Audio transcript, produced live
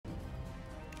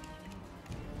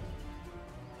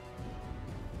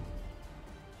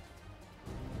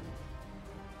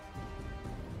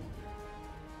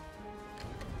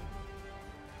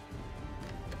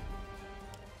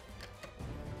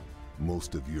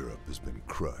Most of Europe has been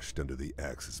crushed under the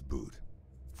Axis boot,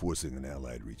 forcing an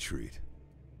Allied retreat.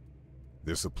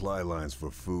 Their supply lines for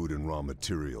food and raw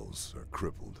materials are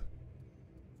crippled.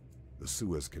 The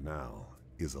Suez Canal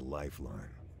is a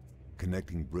lifeline,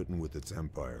 connecting Britain with its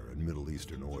empire and Middle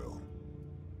Eastern oil,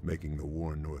 making the war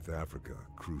in North Africa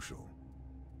crucial.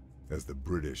 As the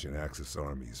British and Axis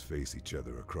armies face each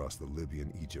other across the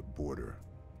Libyan-Egypt border,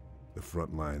 the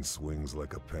front line swings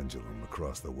like a pendulum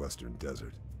across the western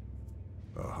desert.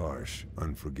 A harsh,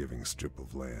 unforgiving strip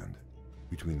of land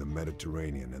between the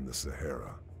Mediterranean and the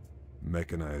Sahara.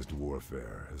 Mechanized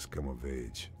warfare has come of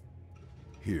age.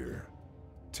 Here,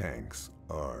 tanks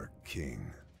are king.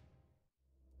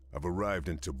 I've arrived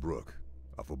in Tobruk,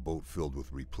 off a boat filled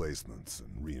with replacements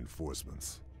and reinforcements.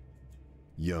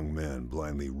 Young men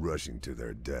blindly rushing to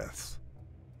their deaths.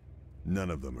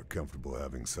 None of them are comfortable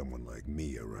having someone like me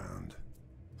around.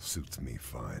 Suits me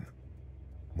fine.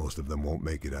 Most of them won't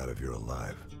make it out of here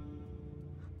alive.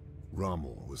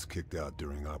 Rommel was kicked out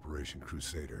during Operation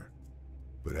Crusader,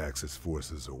 but Axis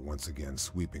forces are once again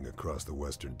sweeping across the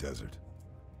western desert.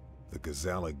 The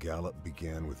Gazala Gallop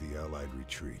began with the Allied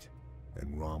retreat,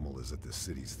 and Rommel is at the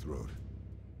city's throat.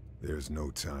 There's no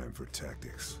time for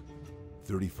tactics.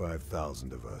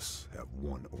 35,000 of us have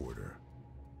one order.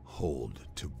 Hold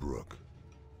Tobruk.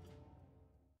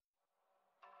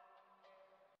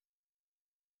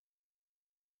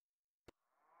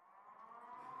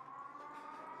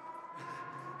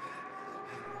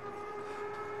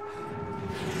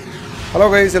 Hello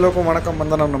guys, welcome, vanakkam,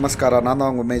 vandanam, namaskara. நான்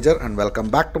தான் உங்க major and welcome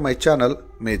back to my channel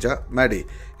MAJORMADDY.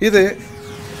 இது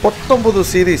 19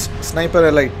 series sniper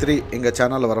elite 3 எங்க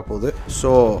சேனல்ல வரப்போகுது.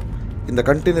 So இந்த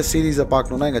continuous சீரீஸை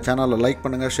பார்க்கணுன்னா எங்கள் சேனலில் லைக்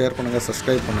பண்ணுங்கள், ஷேர் பண்ணுங்கள்,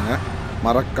 சப்ஸ்கிரைப் பண்ணுங்கள்.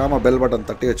 மறக்காமல் பெல் பட்டன்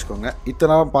தட்டி வச்சுக்கோங்க.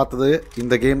 இத்தனை நாள் பார்த்தது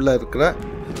இந்த கேமில் இருக்கிற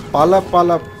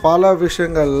பல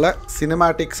விஷயங்களில்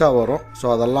சினிமேட்டிக்ஸாக வரும். ஸோ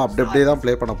அதெல்லாம் அப்படியே தான்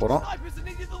ப்ளே பண்ண போகிறோம்.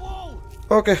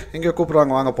 ஓகே, இங்கே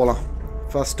கூப்பிட்றாங்க, வாங்க போகலாம்.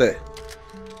 ஃபஸ்ட்டு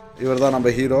இவர் தான் நம்ம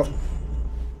ஹீரோ.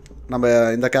 நம்ம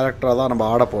இந்த கேரக்டராக தான் நம்ம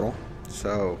ஆட போகிறோம்.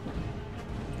 ஸோ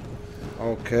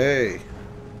ஓகே,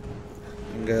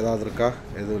 இங்கே ஏதாவது இருக்கா?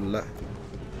 எதுவும் இல்லை,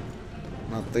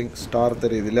 நத்திங். ஸ்டார்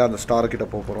தெரியுது இல்லையா? அந்த ஸ்டார் கிட்ட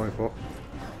போக போகிறோம் இப்போது.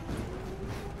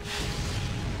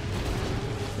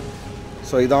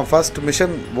 ஸோ இதான் ஃபஸ்ட்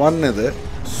மிஷன் 1 இது.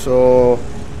 ஸோ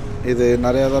இது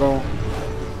நிறைய தரம்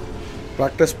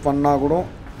ப்ராக்டிஸ் பண்ணால் கூட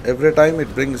every time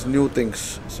it brings new things.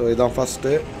 So இதான்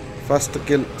first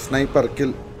kill, sniper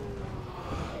kill.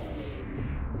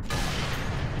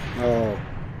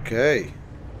 Okay,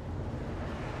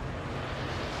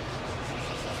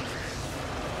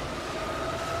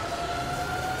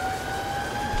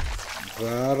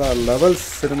 வேற லெவல்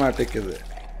சினிமேட்டிக் இது.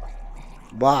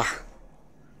 வா,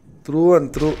 த்ரூ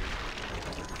அண்ட் த்ரூ.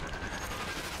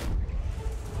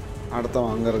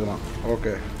 அடுத்தவன் அங்கே இருக்கலாம்.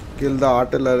 Okay, kill the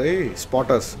artillery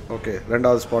spotters. Okay,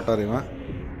 ரெண்டாவது ஸ்பாட்டர் இவன்.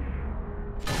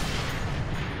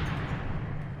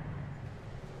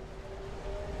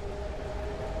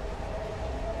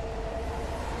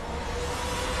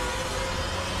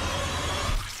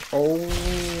 ஓ,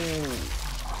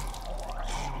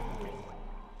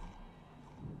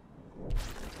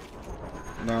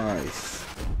 நைஸ்.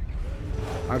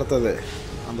 அடுத்தது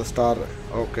அந்த ஸ்டார்.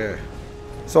 ஓகே,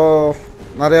 ஸோ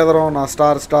நிறைய தரம் நான்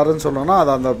ஸ்டார்னு சொல்லணும்னா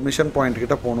அது அந்த மிஷன் பாயிண்ட்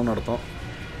கிட்ட போகணுன்னு அர்த்தம்.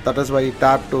 That is why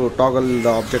tape to toggle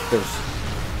the objectives.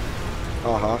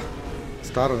 Aha,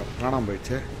 star காணாமல்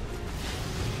போயிடுச்சு.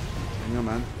 எங்க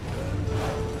man?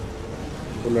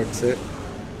 Bullets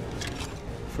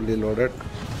fully loaded.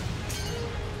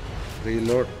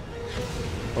 Reload.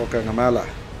 Okay, அங்கே மேலே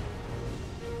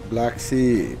black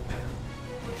seat.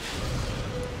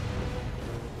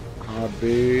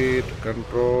 Heartbeat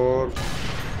control.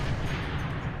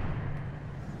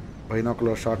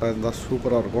 Binocular ஷாட்டாக இருந்தால்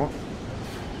சூப்பராக இருக்கும்.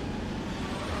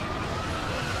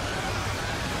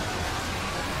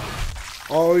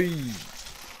 ஓய்,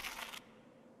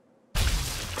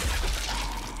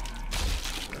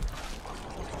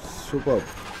 சூப்பர்.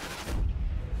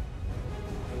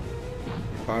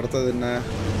 இப்போ அடுத்தது என்ன?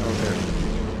 ஓகே,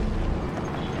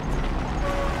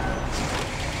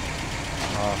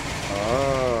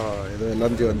 இது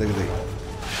எல்லாத்தையும் வந்துக்குது.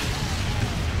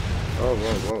 ஓ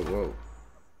ஓ ஓ ஓ,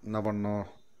 என்ன பண்ணோம்?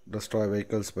 destroy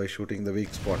vehicles by shooting the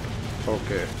weak spot.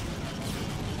 Okay,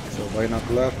 so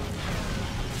binocular,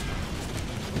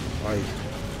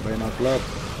 binocular,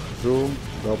 zoom.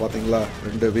 இதோ பார்த்தீங்களா,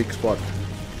 2 weak spot.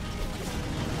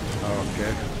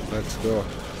 Okay, let's go.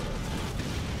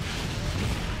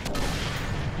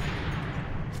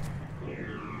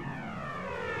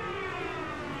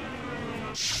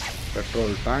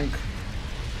 Petrol tank.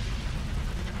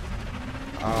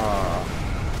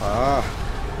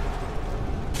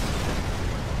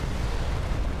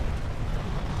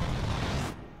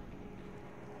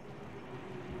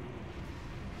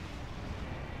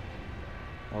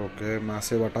 Okay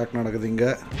massive attack நடக்குது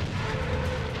இங்கே.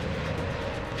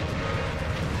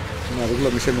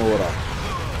 அதுக்குள்ளே மிஷன் ஓவரா?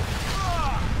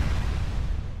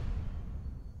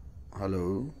 ஹலோ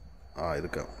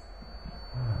இருக்கா?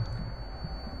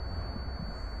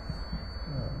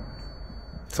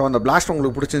 ஸோ அந்த பிளாஸ்ட்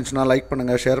உங்களுக்கு பிடிச்சிருந்துச்சுன்னா லைக்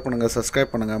பண்ணுங்கள், ஷேர் பண்ணுங்கள்,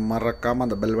 சப்ஸ்கிரைப் பண்ணுங்கள், மறக்காமல்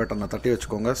அந்த பெல் பட்டனை தட்டி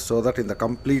வச்சுக்கோங்க. ஸோ தட் இந்த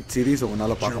கம்ப்ளீட் சீரீஸ்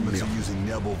உங்களால் பார்க்க முடியும்.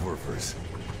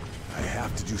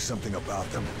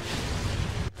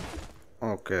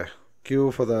 Okay queue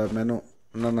for the menu.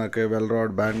 என்னென்ன இருக்குது?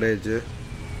 Welrod,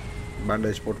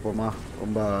 bandage போட்டுப்போமா?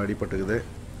 ரொம்ப அடிபட்டுக்குது.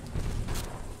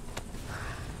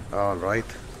 ஆல்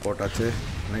ரைட், போட்டாச்சு.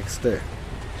 நெக்ஸ்ட்டு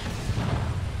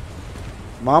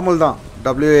மாமூல் தான்.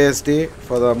 WASD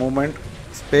for the moment.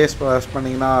 Space press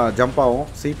பண்ணிங்கன்னா ஜம்ப் ஆகும்.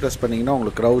 சி ப்ரெஸ் பண்ணிங்கன்னா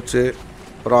உங்களுக்கு க்ரௌச்சு,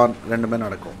 ப்ரான் ரெண்டுமே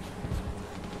நடக்கும்.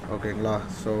 ஓகேங்களா?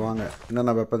 ஸோ வாங்க,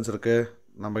 என்னென்ன வெப்பன்ஸ் இருக்குது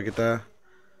நம்மக்கிட்ட?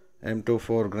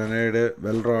 M24 grenade,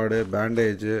 வெல்ராடு,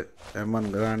 பேண்டேஜு, M1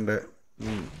 grand.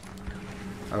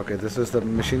 Okay, this is the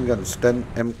machine guns 10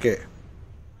 MK.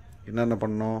 என்னென்ன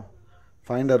பண்ணோம்?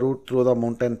 Find a root through the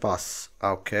mountain pass.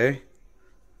 Okay,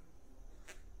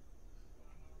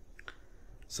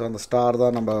 so அந்த ஸ்டார்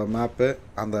தான் நம்ம மேப்பு.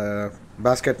 அந்த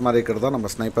பேஸ்கெட் மாதிரி இருக்கிறது தான் நம்ம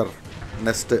ஸ்னைப்பர்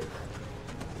நெஸ்ட்டு.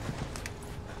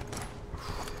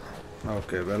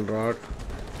 Okay, Welrod.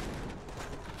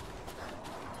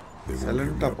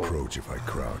 சைலண்டாக போ.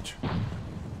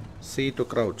 C to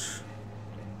crouch.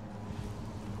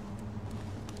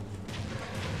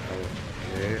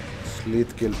 Okay,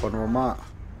 ஸ்லீத் kill பண்ணுவோமா?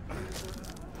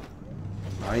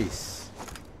 Nice.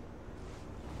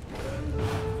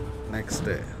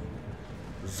 Next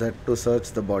Z to search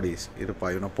the bodies. இருப்பா,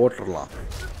 இவனை போட்டுடலாம்.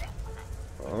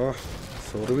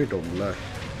 சொருவிட்டோம்ல.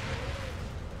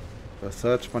 இப்போ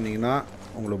சர்ச் பண்ணிங்கன்னா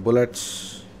உங்களுக்கு புல்லட்ஸ்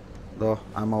தோ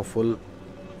ஆமோ ஃபுல்.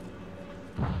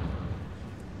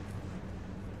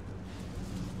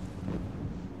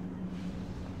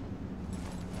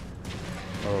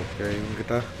 ஓகே,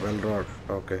 இவங்கிட்ட வெல்ராட்.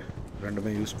 ஓகே,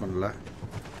 ரெண்டுமே யூஸ் பண்ணல.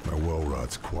 My well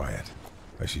rod's quiet.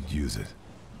 I should use it.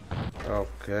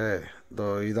 Okay,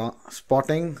 இதான்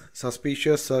spotting,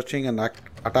 suspicious, searching and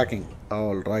attacking.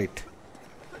 All right.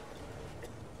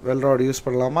 Welrod use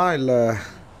பண்ணலாமா இல்லை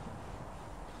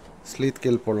ஸ்லீத்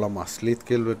கில் போடலாமா? ஸ்லீத்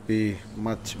kill would be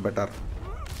much better.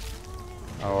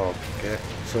 Okay,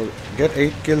 so get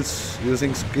 8 kills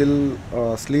using skill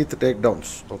ஸ்லீத் take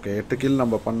downs. Okay, 8 kill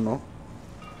நம்ம பண்ணோம்.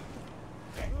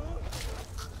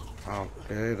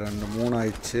 Okay, 2 3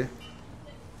 ஆயிடுச்சு.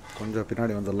 கொஞ்சம்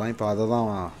பின்னாடி வந்துடலாம். இப்போ அதை தான்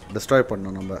டிஸ்ட்ராய்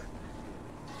பண்ணோம் நம்ம.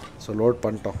 ஸோ லோட்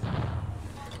பண்ணிட்டோம்.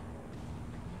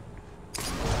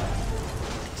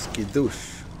 ஸ்கிதூஷ்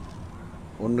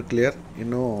 1 கிளியர்,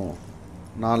 இன்னும்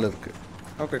 4 இருக்குது.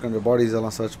 ஓகே, கொஞ்சம் பாடிஸ்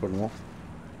எல்லாம் சர்ச் பண்ணுவோம்.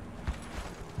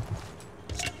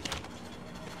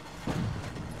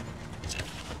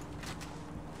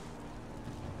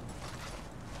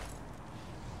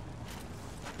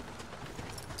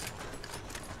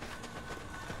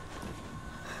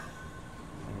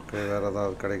 ஓகே, வேறு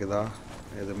ஏதாவது கிடைக்குதா?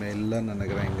 எதுவுமே இல்லைன்னு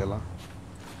நினைக்கிறேன். இங்கெல்லாம்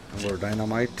அங்கே ஒரு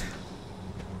டைனமைட்.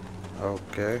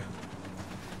 ஓகே,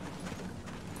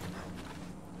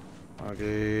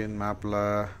 அகெயின் மேப்பில்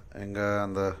எங்கே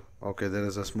அந்த okay there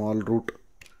is a small root.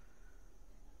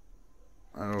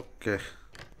 Okay,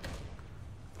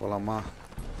 போகலாமா?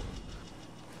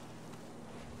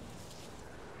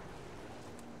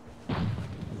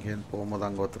 இங்கேன்னு போகும்போது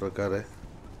அங்கே ஒருத்தர் இருக்காரு.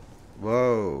 வோ,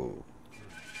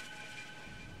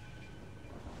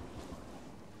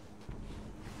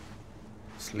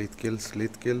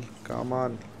 ஸ்லீத் கில்.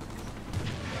 காமான்.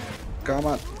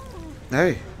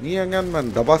 ஏய், நீ எங்கே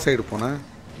மேன் டபா சைடு போன?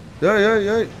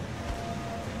 ஏய்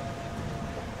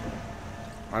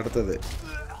அடுத்தது.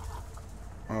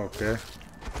 Okay,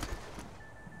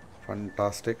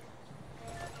 fantastic.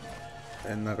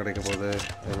 என்ன கிடைக்க போகுது?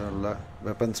 எதுவும் இல்லை.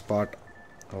 Weapon spot.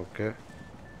 Okay,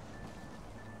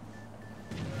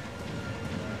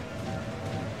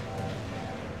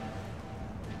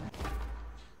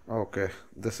 okay,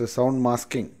 this is sound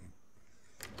masking.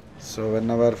 So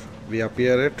whenever we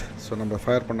appear it, so நம்ம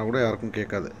ஃபயர் பண்ண கூட யாருக்கும்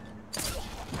கேட்காது.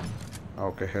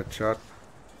 Okay, headshot.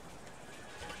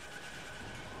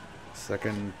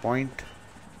 Second point.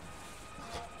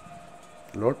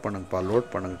 Load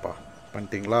பண்ணுங்கப்பா.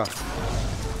 பண்ணிட்டீங்களா?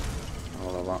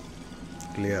 அவ்வளோதான்,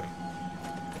 கிளியர்.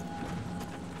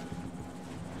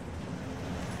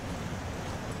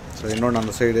 ஸோ இன்னொன்று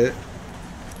அந்த சைடு.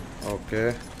 ஓகே,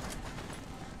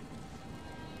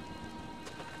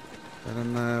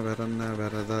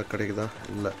 வேற எதாவது கிடைக்குதா?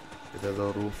 இல்லை, இது ஏதோ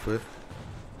roof.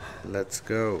 Let's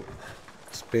go.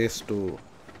 Space to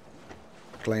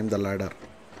climb the ladder.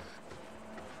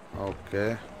 Okay,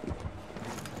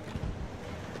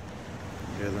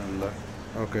 எதுவும் இல்லை.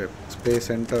 Okay, space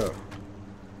enter.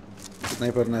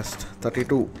 Sniper next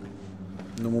 32.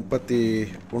 இன்னும்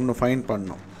 31 ஃபைன்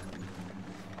பண்ணோம்.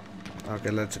 Okay,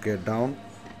 let's get down.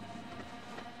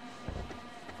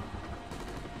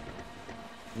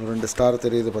 இன்னும் 2 ஸ்டார்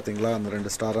தெரியுது பார்த்தீங்களா? அந்த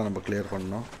 2 ஸ்டாரை நம்ம கிளியர்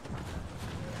பண்ணோம்.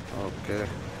 ஓகே,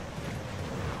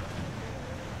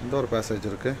 இந்த ஒரு பேசேஜ்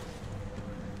இருக்கு.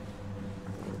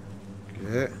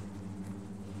 ஓகே,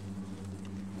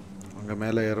 அங்கே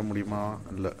மேலே ஏற முடியுமா?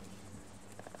 இல்லை.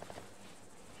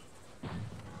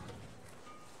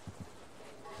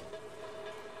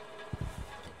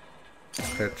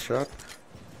 ஹெட்ஷாட்.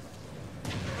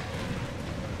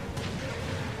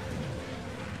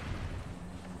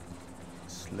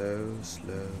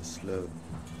 ஸ்லோ.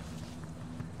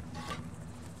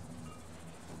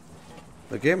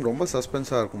 இந்த கேம் ரொம்ப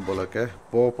சஸ்பென்ஸாக இருக்கும் போலக்க.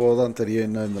 போக தான் தெரியும்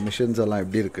இன்னும் இந்த மிஷன்ஸ் எல்லாம்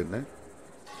எப்படி இருக்குன்னு.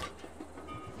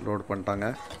 லோட் பண்ணிட்டாங்க,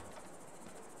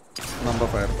 நம்ம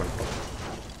ஃபயர் பண்ணிட்டோம்.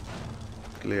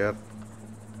 கிளியர்.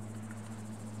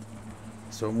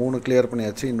 ஸோ 3 கிளியர்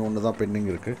பண்ணியாச்சு, இன்னொன்று தான்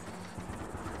பெண்டிங் இருக்குது.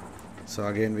 So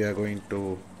again we are going to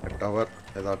tower.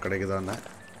 எதாவது கிடைக்குதானே?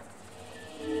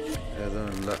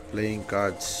 எதுவும் இல்லை. Playing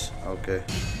cards. ஓகே.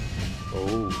 ஓ,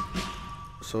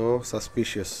 ஸோ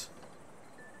சஸ்பீஷியஸ்.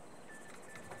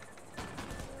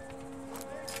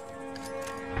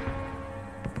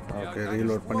 ஓகே,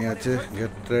 ரீலோட் பண்ணியாச்சு.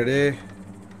 Get ready.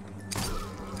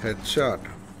 ஹெட்ஷாட்.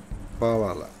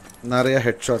 பரவாயில்ல, நிறைய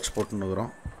ஹெட்ஷாட்ஸ்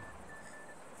போட்டுன்னுக்குறோம்.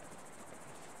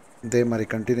 இதே மாதிரி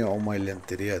கண்டினியூ ஆகுமா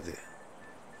இல்லையான்னு தெரியாது.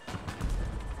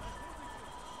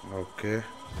 Okay,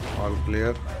 all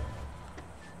clear.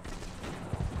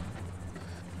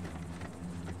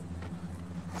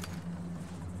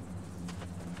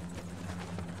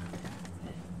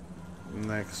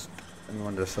 நெக்ஸ்ட் இன்னும்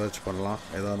கொஞ்சம் சர்ச் பண்ணலாம்.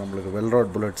 ஏதாவது நம்மளுக்கு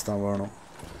வெல்ராட் புல்லட்ஸ் தான் வேணும்.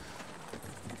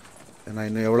 ஏன்னா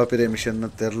இன்னும் எவ்வளோ பெரிய மிஷன்னு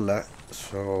தெரில.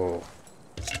 ஸோ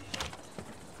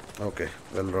ஓகே,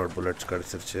 வெல்ராட் புல்லட்ஸ்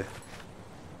கிடச்சிருச்சு.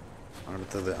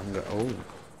 அடுத்தது அங்கே. ஓ,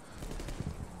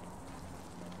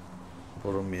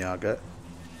 பொறுமையாக.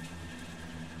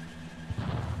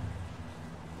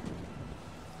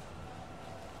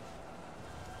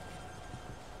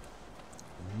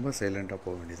 ரொம்ப சைலண்டாக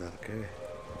போக வேண்டியதாக இருக்கு.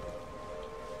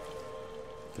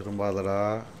 திரும்பாதடா.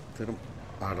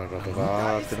 ஆடாடா,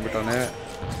 திரும்பிட்டானே.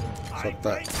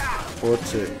 சத்த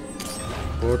போச்சு.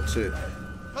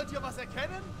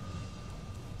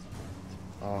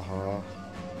 ஆஹா,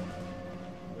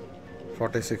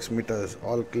 46 meters,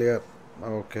 ஆல் கிளியர்.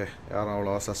 ஓகே, யாரும்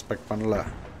அவ்வளோ சஸ்பெக்ட் பண்ணல.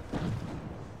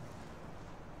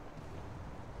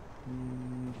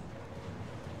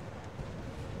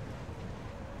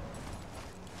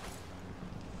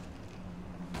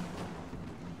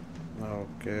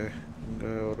 ஓகே,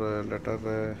 இங்கே ஒரு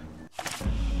letter.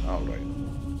 Alright.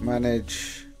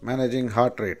 Managing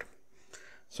heart rate.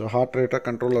 So heart ரேட்டை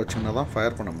கண்ட்ரோலில் வச்சிங்கன்னா தான்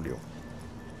ஃபயர் பண்ண முடியும்.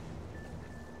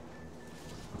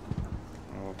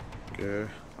 ஓகே,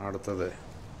 அடுத்தது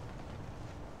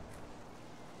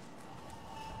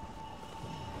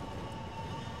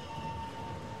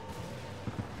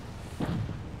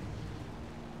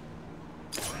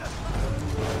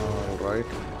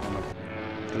ஆல்ரைட்.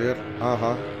 கிளியர்.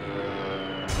 ஆஹா,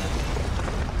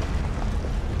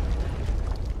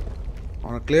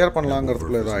 அவனை கிளியர்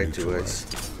பண்ணலாங்கிறதுக்குள்ள ஏதோ ஆயிடுச்சு guys.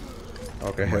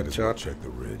 Okay, headshot.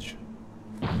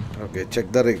 Okay,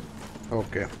 check the rig.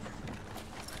 Okay,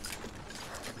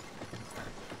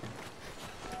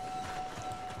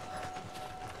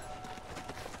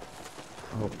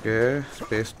 okay,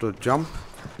 space to jump.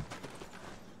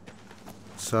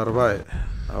 Survive.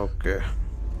 Okay,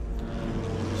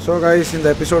 so guys, இந்த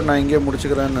எபிசோட் நான் இங்கேயே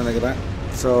முடிச்சுக்கிறேன்னு நினைக்கிறேன்.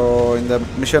 ஸோ இந்த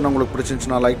மிஷன் உங்களுக்கு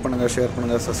பிடிச்சிருந்துச்சுன்னா லைக் பண்ணுங்கள், ஷேர்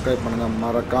பண்ணுங்கள், சப்ஸ்கிரைப் பண்ணுங்கள்.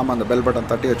 மறக்காமல் அந்த பெல் பட்டன்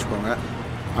தட்டி வச்சுக்கோங்க.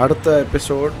 அடுத்த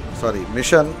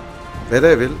மிஷன்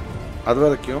விரைவில். அது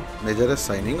வரைக்கும் மேஜர் இஸ்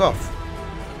சைனிங் ஆஃப்.